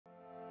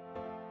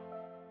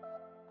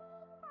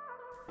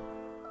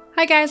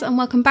Hi guys, and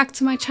welcome back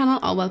to my channel,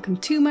 or welcome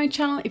to my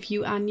channel if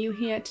you are new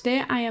here.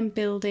 Today I am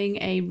building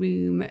a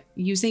room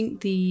using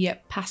the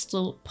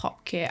Pastel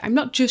pop kit. I'm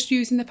not just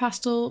using the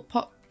Pastel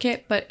pop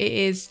kit, but it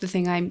is the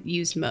thing I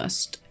use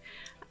most.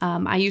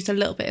 I used a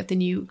little bit of the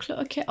new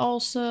clutter kit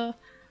also,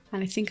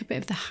 and I think a bit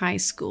of the high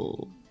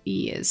school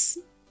years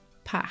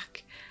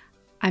pack.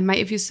 I might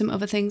have used some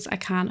other things, I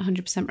can't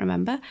 100%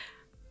 remember.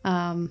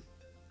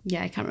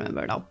 Yeah, I can't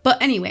remember it all.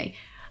 But anyway,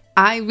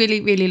 I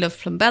really love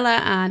Plumbella,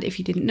 and if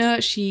you didn't know,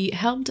 she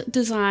helped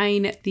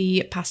design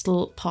the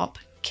Pastel pop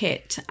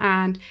kit,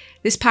 and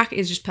this pack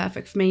is just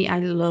perfect for me. I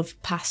love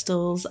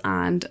pastels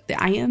and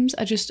the items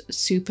are just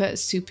super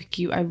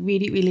cute. I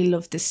really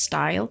love this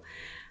style,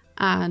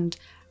 and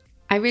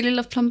I really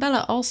love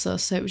Plumbella also,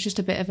 so it was just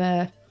a bit of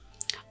a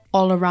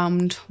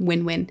all-around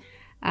win-win.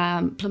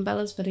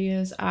 Plumbella's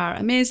videos are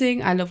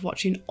amazing. I love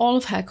watching all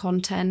of her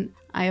content.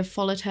 I have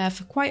followed her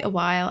for quite a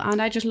while,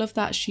 and I just love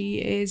that she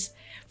is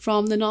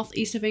from the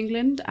northeast of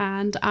England,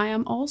 and I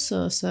am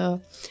also,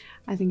 so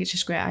I think it's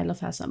just great. I love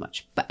her so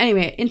much. But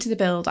anyway, into the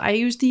build. I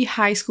used the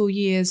high school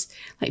years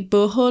like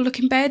boho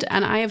looking bed,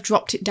 and I have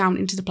dropped it down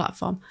into the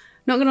platform.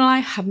 Not gonna lie, I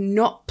have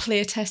not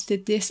play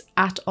tested this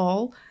at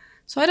all,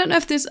 so I don't know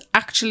if this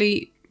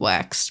actually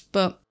works,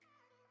 but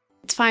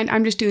it's fine.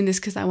 I'm just doing this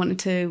because I wanted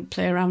to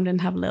play around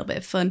and have a little bit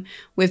of fun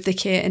with the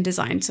kit and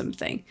design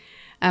something.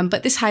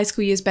 But this high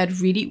school years bed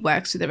really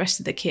works with the rest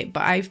of the kit,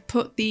 but I've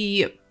put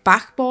the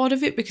backboard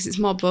of it, because it's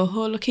more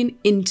boho looking,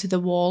 into the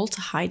wall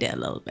to hide it a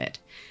little bit.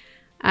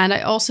 And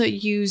I also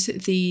use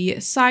the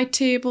side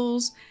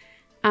tables,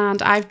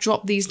 and I've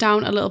dropped these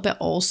down a little bit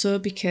also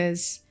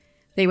because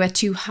they were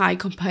too high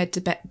compared to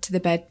the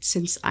bed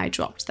since I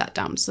dropped that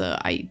down. So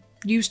I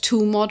used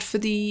tool mod for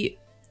the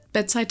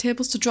bedside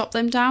tables to drop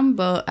them down,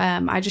 but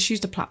I just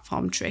used a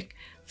platform trick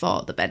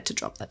for the bed to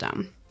drop that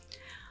down.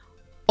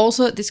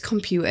 Also, this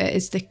computer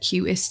is the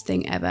cutest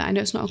thing ever. I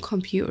know it's not a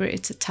computer,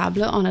 it's a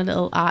tablet on a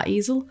little art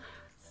easel.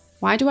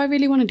 Why do I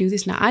really want to do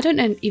this now? I don't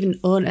even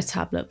own a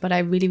tablet, but I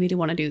really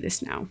want to do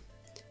this now.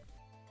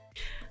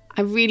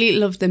 I really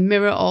love the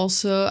mirror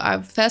also.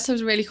 First I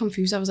was really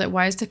confused. I was like,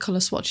 why is there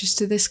colour swatches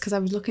to this? Because I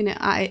was looking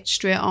at it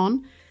straight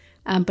on.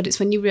 But it's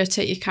when you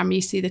rotate your camera,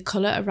 you see the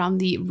colour around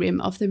the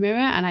rim of the mirror,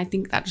 and I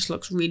think that just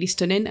looks really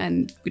stunning,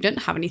 and we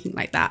don't have anything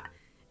like that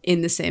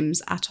in The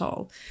Sims at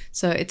all.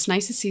 So it's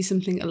nice to see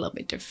something a little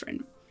bit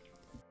different.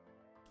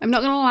 I'm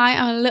not gonna lie,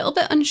 I'm a little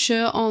bit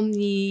unsure on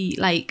the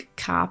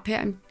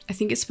carpet. I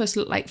think it's supposed to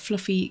look like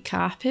fluffy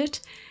carpet,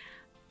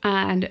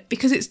 and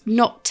because it's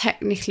not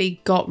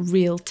technically got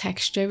real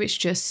texture, it's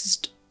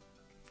just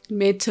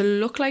made to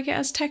look like it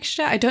has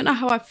texture. I don't know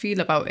how I feel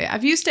about it.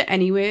 I've used it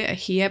anyway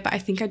here, but I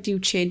think I do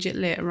change it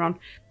later on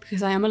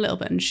because I am a little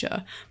bit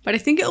unsure. But I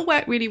think it'll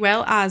work really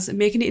well as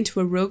making it into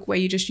a rug where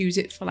you just use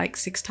it for like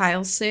 6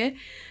 tiles, say.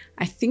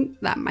 I think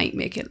that might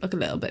make it look a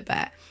little bit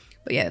better.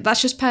 But yeah,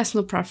 that's just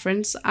personal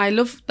preference. I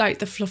love like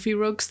the fluffy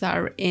rugs that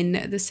are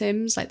in The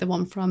Sims, like the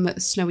one from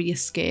Snowy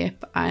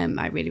Escape. I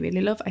really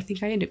love. I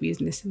think I end up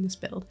using this in this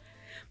build.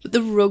 But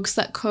the rugs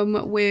that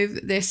come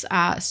with this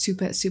are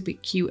super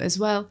cute as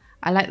well.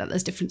 I like that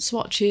there's different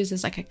swatches.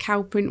 There's like a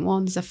cow print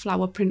one, there's a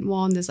flower print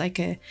one, there's like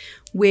a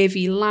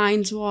wavy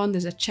lines one,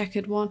 there's a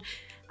checkered one,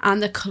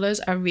 and the colours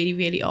are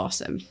really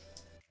awesome.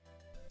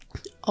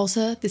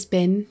 Also, this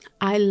bin,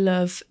 I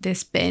love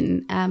this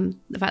bin.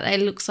 The fact that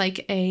it looks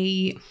like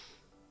a,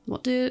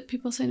 what do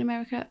people say in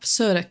America?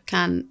 Soda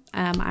can.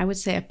 I would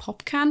say a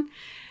pop can.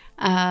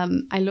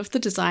 I love the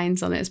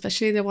designs on it,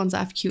 especially the ones that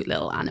have cute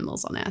little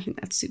animals on it. I think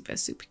that's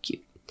super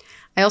cute.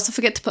 I also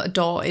forget to put a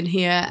door in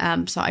here,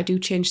 so I do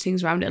change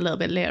things around it a little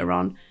bit later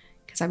on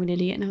because I'm an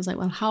idiot, and I was like,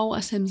 well, how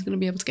are Sims going to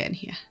be able to get in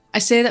here? I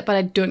say that, but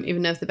I don't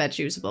even know if the bed's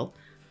usable.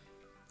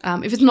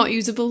 If it's not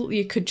usable,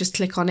 you could just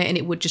click on it and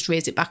it would just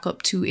raise it back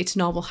up to its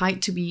normal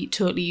height to be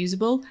totally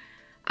usable.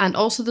 And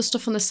also the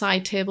stuff on the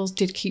side tables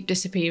did keep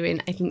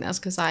disappearing. I think that's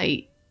because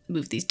I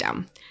moved these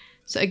down.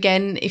 So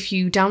again, if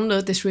you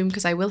download this room,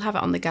 because I will have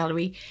it on the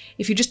gallery,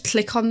 if you just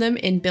click on them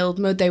in build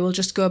mode, they will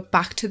just go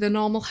back to the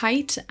normal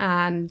height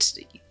and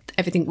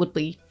everything would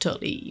be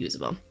totally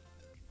usable.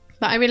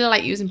 But I really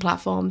like using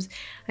platforms.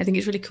 I think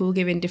it's really cool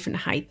giving different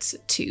heights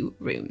to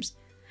rooms.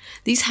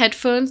 These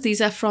headphones,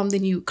 these are from the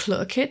new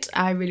clutter kit.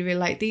 I really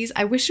like these.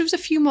 I wish there was a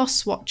few more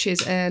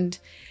swatches and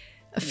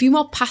a few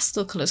more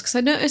pastel colours, because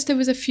I noticed there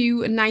was a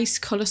few nice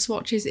colour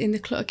swatches in the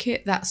clutter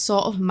kit that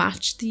sort of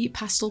match the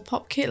pastel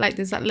pop kit. Like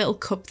there's that little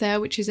cup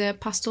there which is a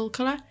pastel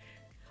colour.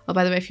 Oh,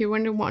 by the way, if you're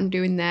wondering what I'm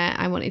doing there,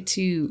 I wanted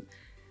to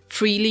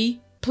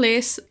freely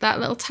place that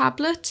little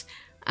tablet,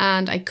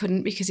 and I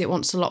couldn't because it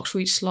wants to lock to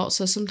each slot,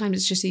 so sometimes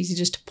it's just easy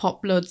just to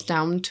pop loads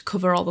down to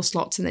cover all the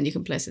slots and then you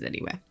can place it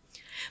anywhere.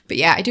 But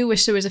yeah, I do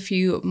wish there was a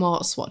few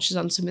more swatches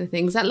on some of the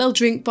things. That little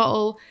drink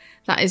bottle,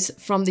 that is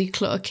from the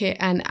clutter kit,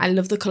 and I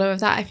love the colour of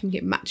that. I think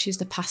it matches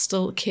the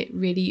pastel kit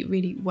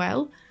really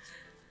well.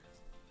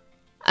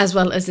 As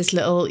well as this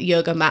little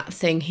yoga mat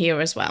thing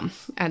here as well,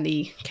 and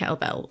the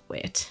kettlebell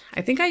weight.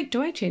 I think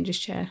do I change this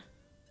chair?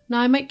 No,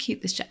 I might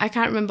keep this chair. I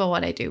can't remember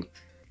what I do.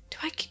 do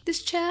I keep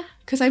this chair?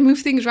 Because I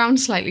moved things around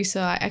slightly,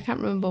 so I can't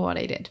remember what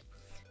I did.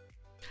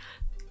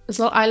 As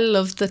well, I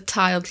love the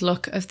tiled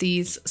look of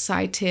these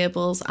side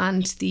tables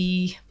and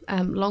the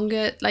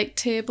longer like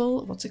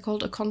table, what's it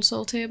called, a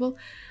console table.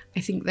 I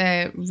think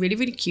they're really,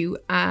 really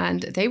cute,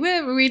 and they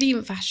were really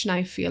in fashion,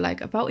 I feel like.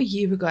 About a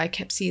year ago, I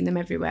kept seeing them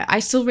everywhere. I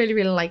still really,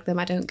 really like them.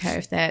 I don't care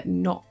if they're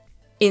not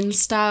in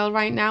style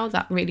right now.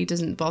 That really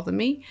doesn't bother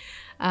me.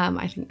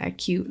 I think they're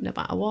cute no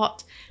matter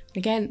what.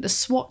 Again, the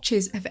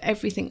swatches of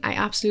everything I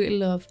absolutely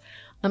love.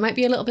 I might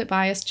be a little bit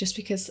biased just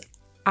because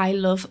I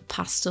love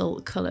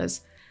pastel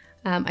colours.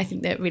 I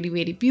think they're really,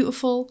 really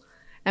beautiful,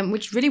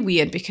 which is really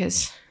weird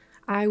because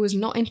I was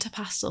not into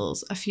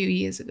pastels a few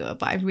years ago,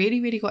 but I really,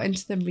 really got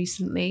into them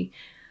recently.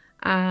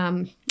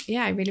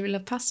 Yeah, I really, really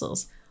love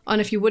pastels. And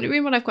if you're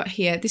wondering what I've got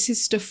here, this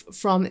is stuff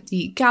from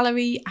the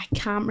gallery. I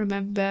can't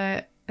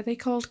remember. Are they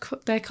called?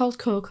 They're called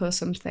Coco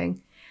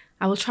something.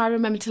 I will try to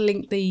remember to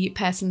link the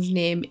person's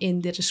name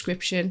in the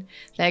description.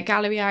 Their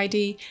gallery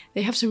ID.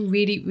 They have some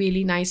really,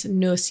 really nice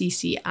no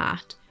CC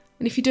art.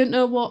 And if you don't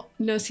know what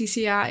no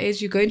CC art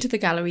is, you go into the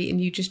gallery and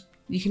you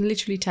can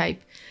literally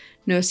type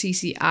no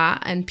CC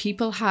art, and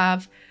people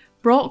have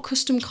brought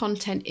custom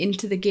content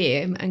into the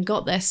game and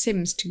got their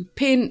Sims to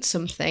paint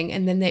something,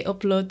 and then they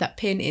upload that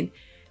painting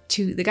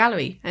to the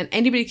gallery and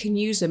anybody can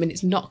use them, and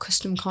it's not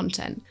custom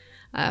content,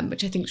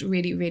 which I think is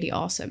really, really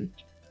awesome.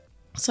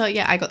 So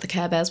yeah, I got the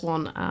Care Bears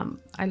one.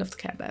 I love the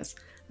Care Bears.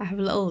 I have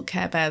a little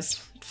Care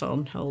Bears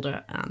phone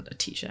holder and a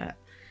t-shirt,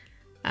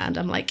 and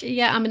I'm like,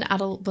 yeah, I'm an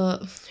adult,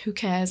 but who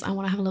cares? I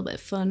want to have a little bit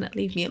of fun.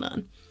 Leave me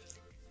alone.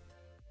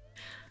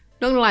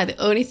 Not gonna lie, the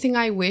only thing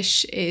I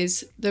wish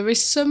is there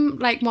is some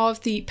like more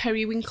of the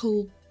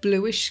periwinkle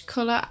bluish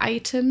colour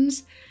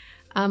items,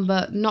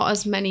 but not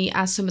as many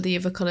as some of the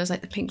other colours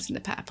like the pinks and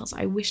the purples.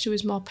 I wish there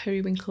was more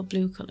periwinkle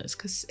blue colours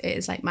because it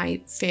is like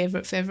my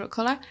favourite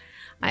colour.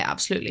 I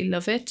absolutely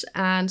love it.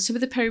 And some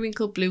of the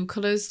periwinkle blue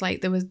colours, like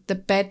there was the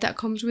bed that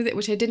comes with it,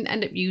 which I didn't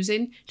end up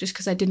using just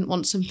because I didn't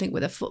want something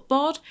with a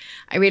footboard.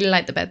 I really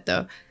like the bed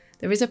though.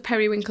 There is a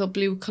periwinkle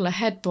blue colour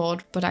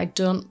headboard, but I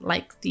don't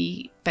like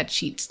the bed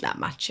sheets that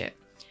match it.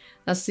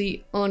 That's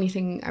the only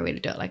thing I really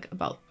don't like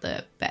about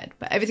the bed.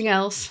 But everything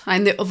else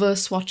and the other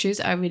swatches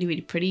are really,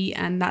 really pretty.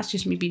 And that's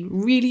just me being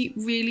really,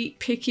 really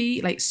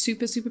picky, like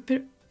super,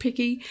 super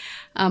picky.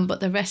 But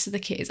the rest of the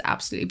kit is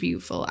absolutely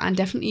beautiful and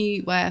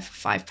definitely worth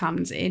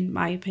 £5 in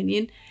my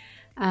opinion.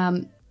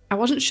 I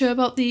wasn't sure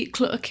about the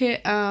clutter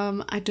kit.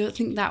 I don't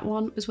think that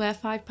one was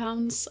worth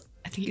 £5.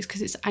 I think it's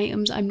because it's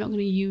items I'm not going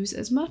to use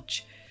as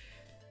much.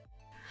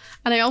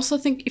 And I also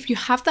think if you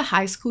have the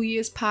high school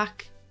years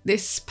pack,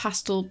 this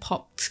pastel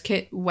pops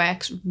kit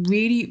works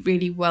really,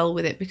 really well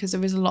with it because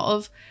there is a lot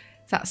of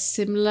that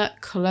similar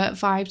colour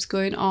vibes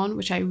going on,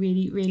 which I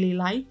really, really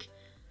like.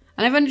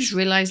 And I've only just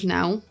realised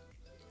now,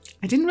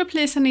 I didn't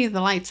replace any of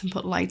the lights and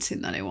put lights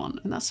in that I want,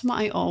 and that's what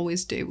I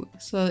always do.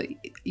 So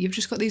you've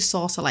just got these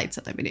saucer lights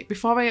at the minute.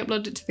 Before I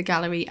upload it to the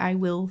gallery, I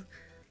will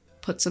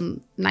put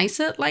some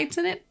nicer lights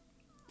in it.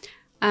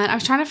 And I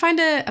was trying to find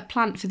a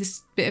plant for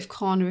this bit of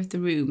corner of the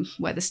room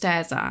where the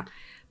stairs are,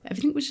 but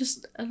everything was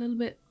just a little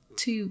bit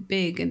too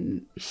big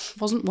and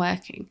wasn't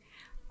working.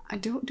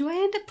 Do I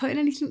end up putting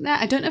anything there?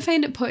 I don't know if I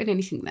end up putting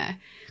anything there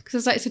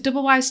because it's a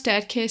double wide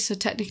staircase, so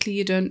technically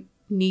you don't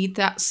need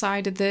that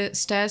side of the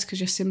stairs because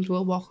your Sims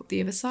will walk up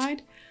the other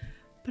side.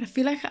 But I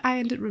feel like I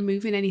ended up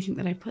removing anything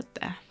that I put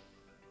there.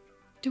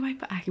 Do I?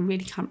 But I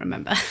really can't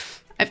remember.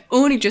 I've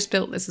only just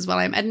built this as well.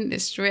 I'm editing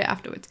this straight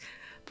afterwards,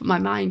 but my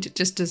mind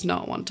just does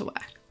not want to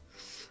work.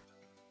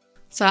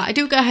 So I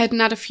do go ahead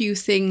and add a few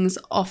things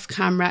off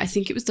camera. I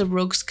think it was the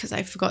rugs because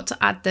I forgot to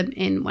add them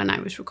in when I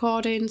was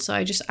recording. So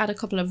I just add a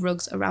couple of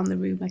rugs around the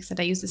room. Like I said,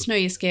 I use the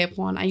Snowy Escape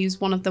one. I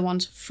use one of the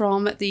ones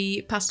from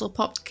the Pastel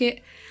Popped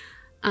kit.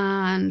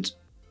 And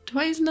do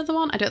I use another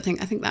one? I don't think.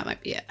 I think that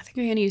might be it. I think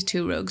I only used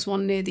 2 rugs.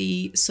 One near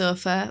the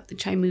sofa,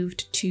 which I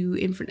moved to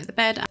in front of the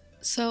bed.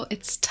 So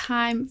it's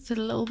time for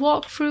the little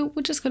walkthrough.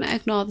 We're just going to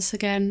ignore this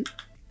again.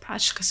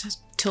 Perhaps because it's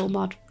tool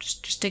mod.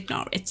 Just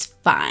ignore it. It's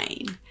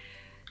fine.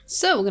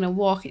 So we're going to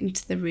walk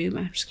into the room.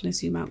 I'm just going to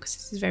zoom out because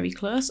this is very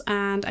close.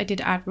 And I did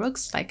add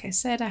rugs. Like I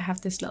said, I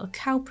have this little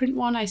cow print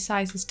one. I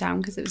sized this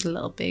down because it was a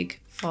little big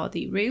for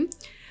the room.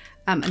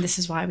 And this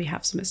is why we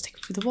have some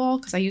sticking through the wall,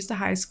 because I used the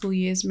high school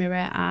years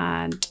mirror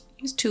and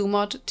used tool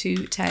mod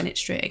to turn it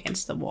straight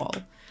against the wall.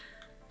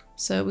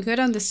 So we go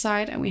down this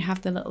side and we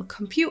have the little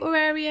computer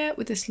area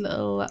with this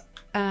little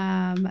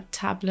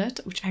tablet,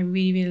 which I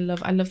really, really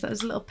love. I love that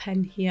there's a little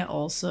pen here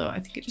also. I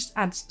think it just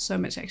adds so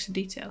much extra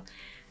detail.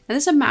 And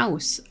there's a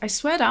mouse. I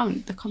swear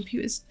down, the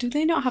computers, do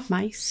they not have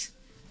mice?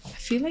 I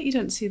feel like you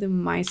don't see them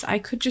with mice. I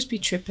could just be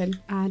tripping.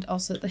 And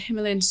also the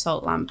Himalayan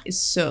salt lamp is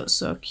so,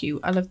 so cute.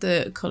 I love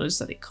the colours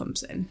that it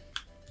comes in.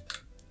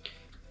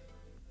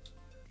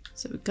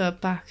 So we go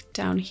back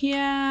down here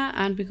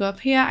and we go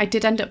up here. I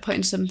did end up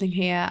putting something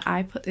here.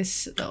 I put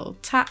this little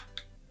cat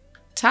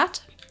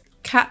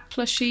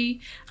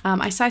plushie.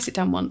 I sized it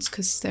down once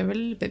because they're a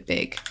little bit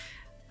big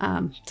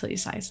till you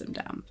size them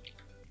down.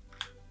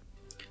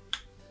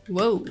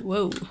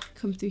 whoa.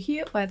 Come through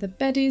here where the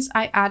bed is.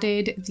 I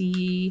added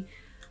the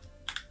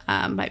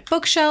like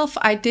bookshelf.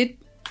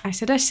 I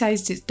said I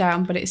sized it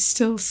down, but it's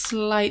still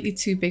slightly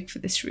too big for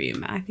this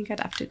room. I think I'd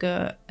have to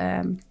go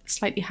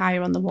slightly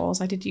higher on the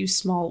walls. I did use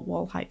small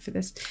wall height for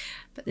this,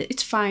 but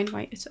it's fine,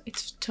 right?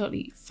 It's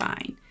totally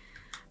fine.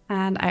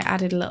 And I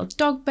added a little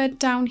dog bed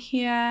down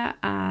here,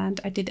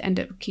 and I did end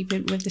up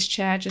keeping it with this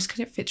chair just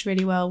because it fits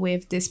really well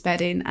with this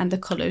bedding, and the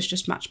colours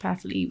just match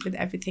perfectly with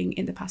everything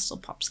in the Pastel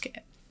Pops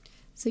kit.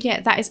 So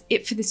yeah, that is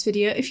it for this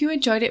video. If you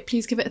enjoyed it,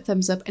 please give it a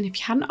thumbs up, and if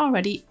you hadn't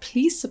already,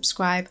 please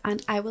subscribe,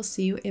 and I will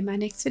see you in my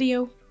next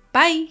video.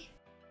 Bye!